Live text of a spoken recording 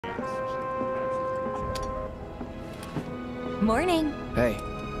Morning. Hey.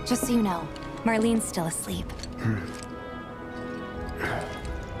 Just so you know, Marlene's still asleep.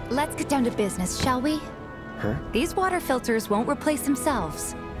 Let's get down to business, shall we? Huh? These water filters won't replace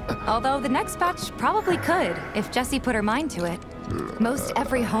themselves. Although the next batch probably could, if Jessie put her mind to it. Most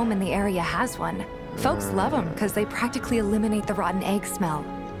every home in the area has one. Folks love them because they practically eliminate the rotten egg smell.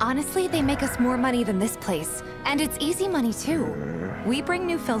 Honestly, they make us more money than this place. And it's easy money, too. We bring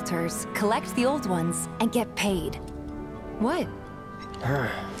new filters, collect the old ones, and get paid. What?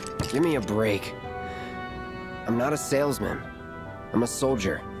 Give me a break. I'm not a salesman. I'm a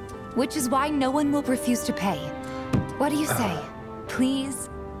soldier. Which is why no one will refuse to pay. What do you say? Please?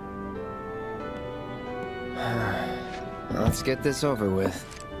 Let's get this over with.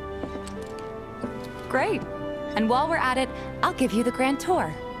 Great. And while we're at it, I'll give you the grand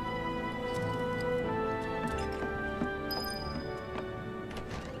tour.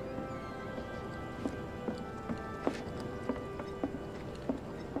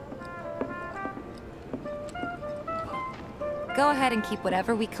 Go ahead and keep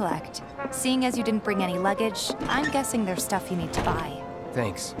whatever we collect. Seeing as you didn't bring any luggage, I'm guessing there's stuff you need to buy.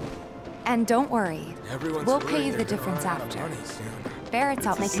 Thanks. And don't worry, we'll pay you the difference after. Barrett's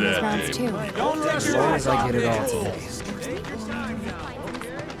out making his rounds too. As long as I get it all today.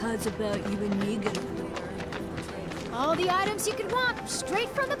 How's about you and me gonna all the items you could want, straight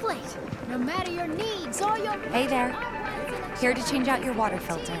from the plate. No matter your needs or your... Hey there. Here to change out your water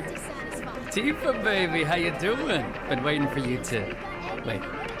filter. Tifa, baby, how you doing? Been waiting for you to... Wait,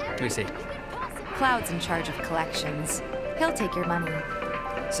 let me see. Cloud's in charge of collections. He'll take your money.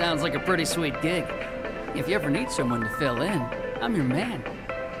 Sounds like a pretty sweet gig. If you ever need someone to fill in, I'm your man.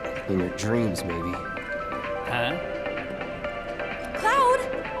 In your dreams, maybe. Huh? Cloud!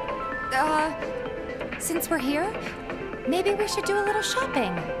 Since we're here, maybe we should do a little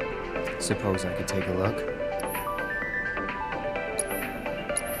shopping. Suppose I could take a look?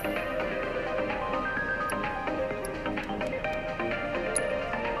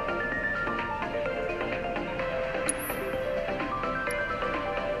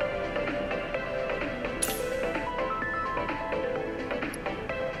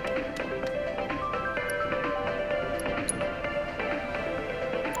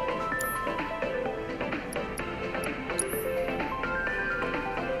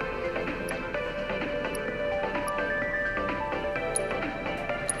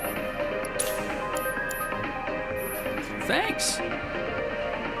 Thanks.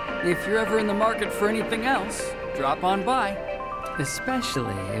 If you're ever in the market for anything else, drop on by.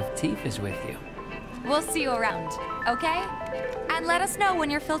 Especially if Tifa's with you. We'll see you around, okay? And let us know when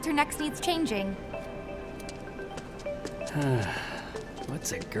your filter next needs changing.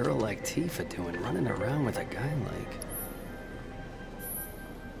 What's a girl like Tifa doing running around with a guy like...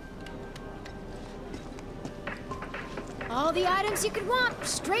 All the items you could want,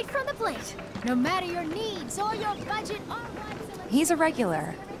 straight from the plate. No matter your needs or your budget or what... He's a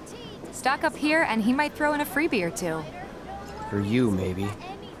regular. Stock up here and he might throw in a freebie or two. For you, maybe.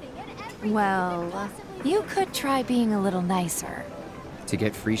 Well, you could try being a little nicer. To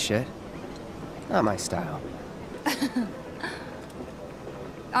get free shit? Not my style.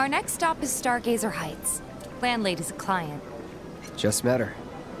 Our next stop is Stargazer Heights. Landlady's a client. Just met her.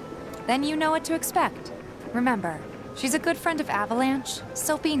 Then you know what to expect. Remember, she's a good friend of Avalanche,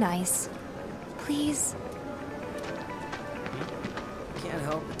 so be nice. Please? Can't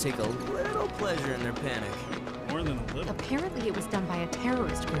help but take a little pleasure in their panic. More than a little. Apparently it was done by a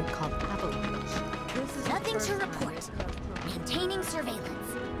terrorist group called Avalanche. Nothing to report. Maintaining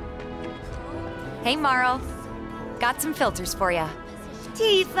surveillance. Hey, Marl. Got some filters for ya.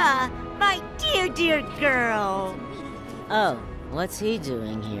 Tifa, my dear, dear girl. Oh, what's he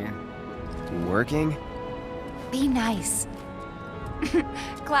doing here? Working? Be nice.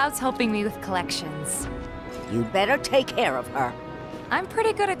 Cloud's helping me with collections. You better take care of her. I'm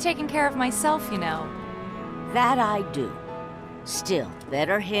pretty good at taking care of myself, you know. That I do. Still,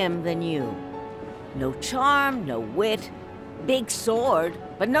 better him than you. No charm, no wit. Big sword,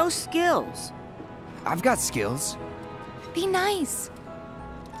 but no skills. I've got skills. Be nice.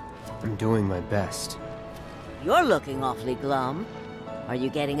 I'm doing my best. You're looking awfully glum. Are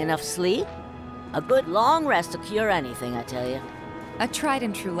you getting enough sleep? A good long rest will cure anything, I tell you. A tried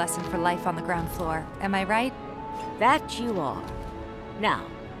and true lesson for life on the ground floor, am I right? That you are. Now,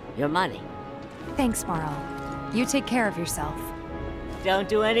 your money. Thanks, Marl. You take care of yourself. Don't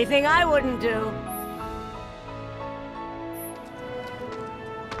do anything I wouldn't do.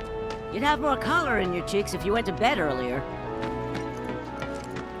 You'd have more color in your cheeks if you went to bed earlier.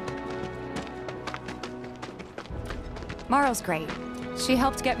 Marl's great. She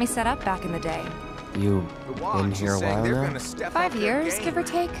helped get me set up back in the day. You been here a while now? 5 years, give or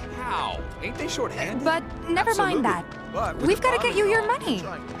take. How? Ain't they short-handed? But never mind that. But with We've the got to get you your bombing money.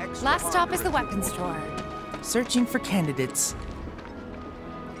 on, trying extra Last stop hard is the weapons store. Searching for candidates.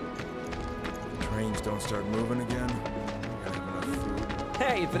 Trains don't start moving again. Gotta have enough food.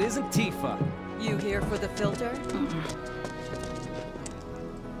 Hey, if it isn't Tifa. You here for the filter?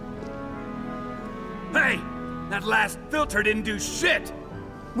 Hey! That last filter didn't do shit!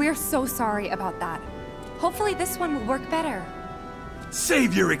 We're so sorry about that. Hopefully this one will work better.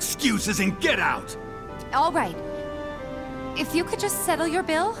 Save your excuses and get out! All right. If you could just settle your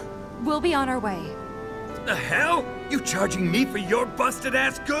bill, we'll be on our way. The hell? You charging me for your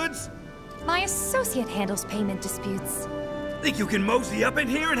busted-ass goods? My associate handles payment disputes. Think you can mosey up in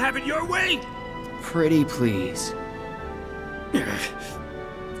here and have it your way? Pretty please.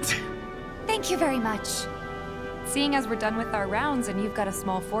 Thank you very much. Seeing as we're done with our rounds and you've got a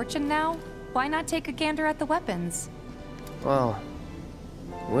small fortune now, why not take a gander at the weapons? Well,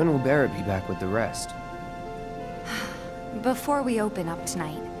 when will Barrett be back with the rest? Before we open up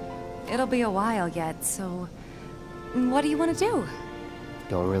tonight. It'll be a while yet, so... what do you want to do?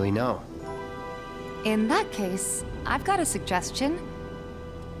 Don't really know. In that case, I've got a suggestion.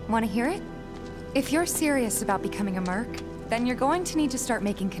 Want to hear it? If you're serious about becoming a merc, then you're going to need to start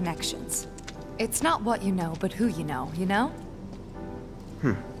making connections. It's not what you know, but who you know, you know?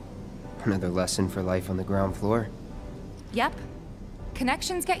 Another lesson for life on the ground floor. Yep.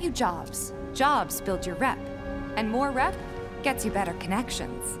 Connections get you jobs. Jobs build your rep. And more rep gets you better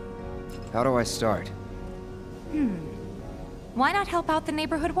connections. How do I start? Why not help out the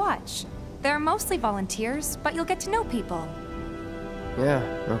neighborhood watch? They're mostly volunteers, but you'll get to know people. Yeah,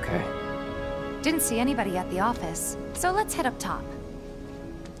 okay. Didn't see anybody at the office, so let's head up top.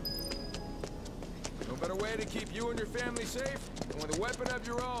 No better way to keep you and your family safe than with a weapon of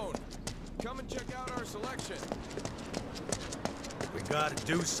your own. Come and check out our selection. We gotta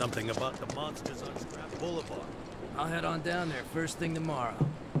do something about the monsters on Scrap Boulevard. I'll head on down there first thing tomorrow.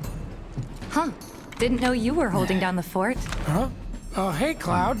 Huh. Didn't know you were holding down the fort. Huh? Oh, hey,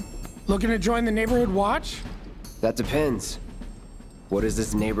 Cloud. Looking to join the neighborhood watch? That depends. What does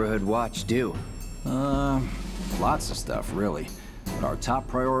this neighborhood watch do? Lots of stuff, really. But our top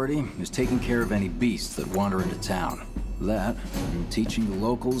priority is taking care of any beasts that wander into town. That, and teaching the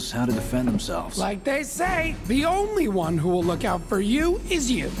locals how to defend themselves. Like they say, the only one who will look out for you is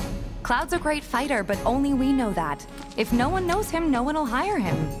you. Cloud's a great fighter, but only we know that. If no one knows him, no one will hire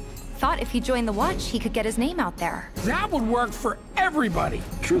him. Thought if he joined the watch, he could get his name out there. That would work for everybody.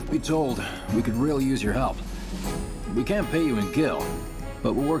 Truth be told, we could really use your help. We can't pay you in gil,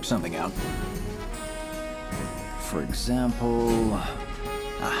 but we'll work something out. For example...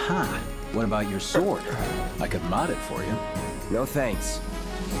 Aha! What about your sword? I could mod it for you. No thanks.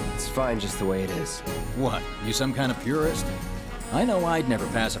 It's fine just the way it is. What, you some kind of purist? I know I'd never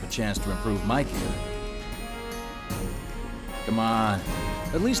pass up a chance to improve my gear. Come on,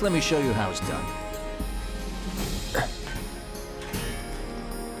 at least let me show you how it's done.